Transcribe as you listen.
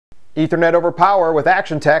Ethernet over power with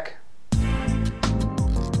Actiontec.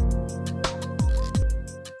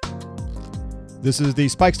 This is the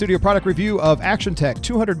Spike Studio product review of Actiontec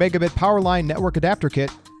 200 megabit Powerline Network Adapter Kit.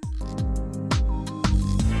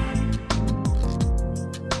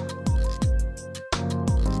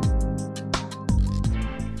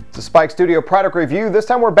 It's a Spike Studio product review. This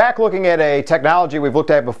time we're back looking at a technology we've looked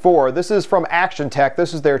at before. This is from Actiontec.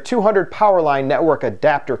 This is their 200 Powerline Network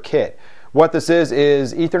Adapter Kit. What this is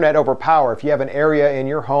Ethernet over power. If you have an area in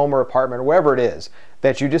your home or apartment or wherever it is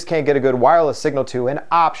that you just can't get a good wireless signal to, an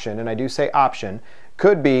option, and I do say option,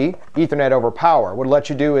 could be Ethernet over power. What it'll let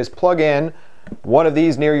you do is plug in one of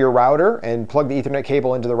these near your router and plug the Ethernet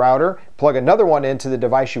cable into the router, plug another one into the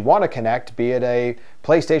device you want to connect, be it a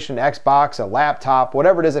PlayStation, Xbox, a laptop,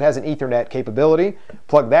 whatever it is that has an Ethernet capability,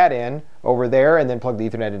 plug that in over there and then plug the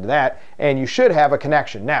Ethernet into that, and you should have a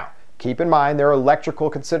connection. Now, keep in mind there are electrical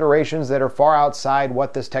considerations that are far outside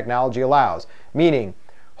what this technology allows, meaning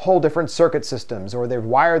whole different circuit systems, or they're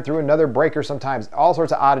wired through another breaker sometimes. All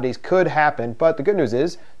sorts of oddities could happen, but the good news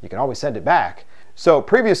is you can always send it back. So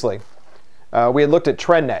previously, we had looked at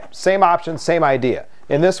TrendNet. Same option, same idea.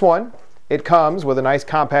 In this one, it comes with a nice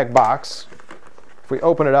compact box. If we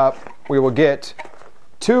open it up, we will get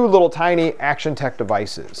two little tiny Actiontec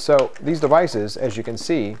devices. So these devices, as you can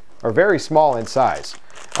see, are very small in size.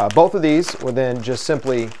 Both of these will then just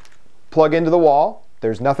simply plug into the wall.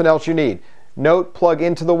 There's nothing else you need. Note, plug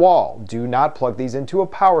into the wall. Do not plug these into a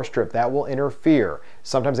power strip. That will interfere.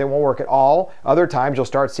 Sometimes they won't work at all. Other times you'll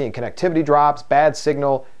start seeing connectivity drops, bad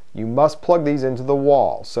signal. You must plug these into the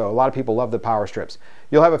wall. So a lot of people love the power strips.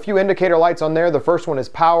 You'll have a few indicator lights on there. The first one is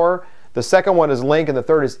power. The second one is link, and the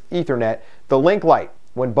third is Ethernet. The link light,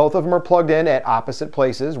 when both of them are plugged in at opposite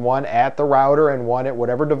places, one at the router and one at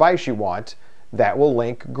whatever device you want, that will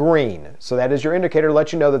link green. So that is your indicator to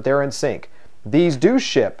let you know that they're in sync. These do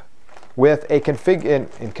ship with a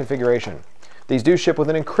configuration. These do ship with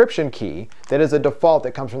an encryption key that is a default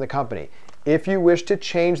that comes from the company. If you wish to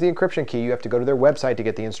change the encryption key, you have to go to their website to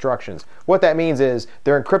get the instructions. What that means is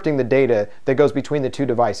they're encrypting the data that goes between the two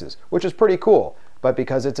devices, which is pretty cool. But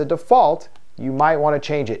because it's a default, you might want to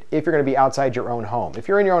change it if you're going to be outside your own home. If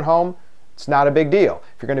you're in your own home, it's not a big deal.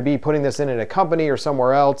 If you're going to be putting this in a company or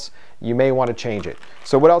somewhere else, you may want to change it.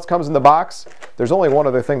 So what else comes in the box? There's only one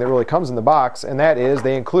other thing that really comes in the box, and that is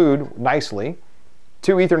they include, nicely,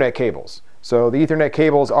 two Ethernet cables. So the Ethernet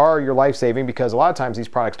cables are your life-saving because a lot of times these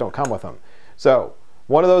products don't come with them. So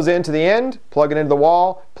one of those into the end, plug it into the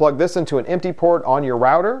wall, plug this into an empty port on your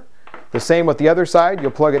router. The same with the other side.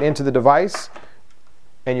 You'll plug it into the device,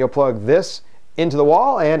 and you'll plug this into the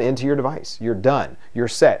wall and into your device. You're done. You're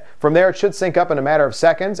set. From there, it should sync up in a matter of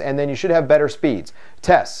seconds, and then you should have better speeds.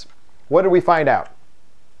 Tests. What did we find out?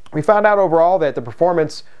 We found out overall that the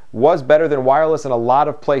performance was better than wireless in a lot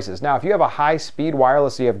of places. Now, if you have a high-speed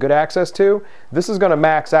wireless you have good access to, this is going to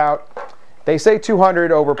max out. They say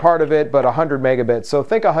 200 over part of it, but 100 megabits. So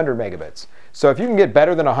think 100 megabits. So if you can get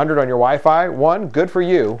better than 100 on your Wi-Fi, one, good for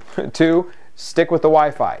you. Two, stick with the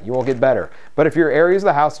Wi-Fi. You won't get better. But if you're areas of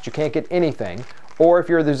the house that you can't get anything, or if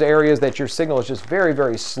you're those areas that your signal is just very,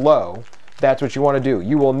 very slow, that's what you want to do.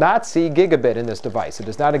 You will not see gigabit in this device. It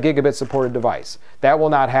is not a gigabit supported device. That will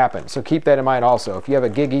not happen. So keep that in mind also. If you have a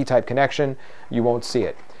Gig-E type connection, you won't see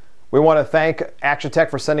it. We want to thank Actiontec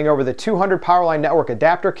for sending over the 200 Powerline Network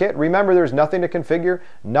Adapter Kit. Remember, there's nothing to configure,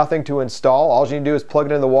 nothing to install. All you need to do is plug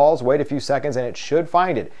it into the walls, wait a few seconds, and it should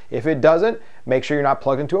find it. If it doesn't, make sure you're not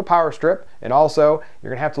plugged into a power strip. And also,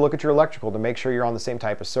 you're going to have to look at your electrical to make sure you're on the same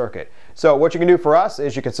type of circuit. So what you can do for us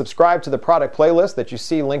is you can subscribe to the product playlist that you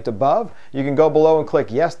see linked above. You can go below and click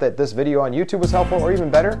yes that this video on YouTube was helpful, or even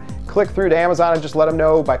better, click through to Amazon and just let them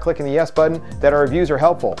know by clicking the yes button that our reviews are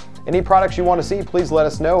helpful. Any products you want to see, please let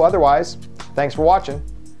us know. Otherwise, thanks for watching.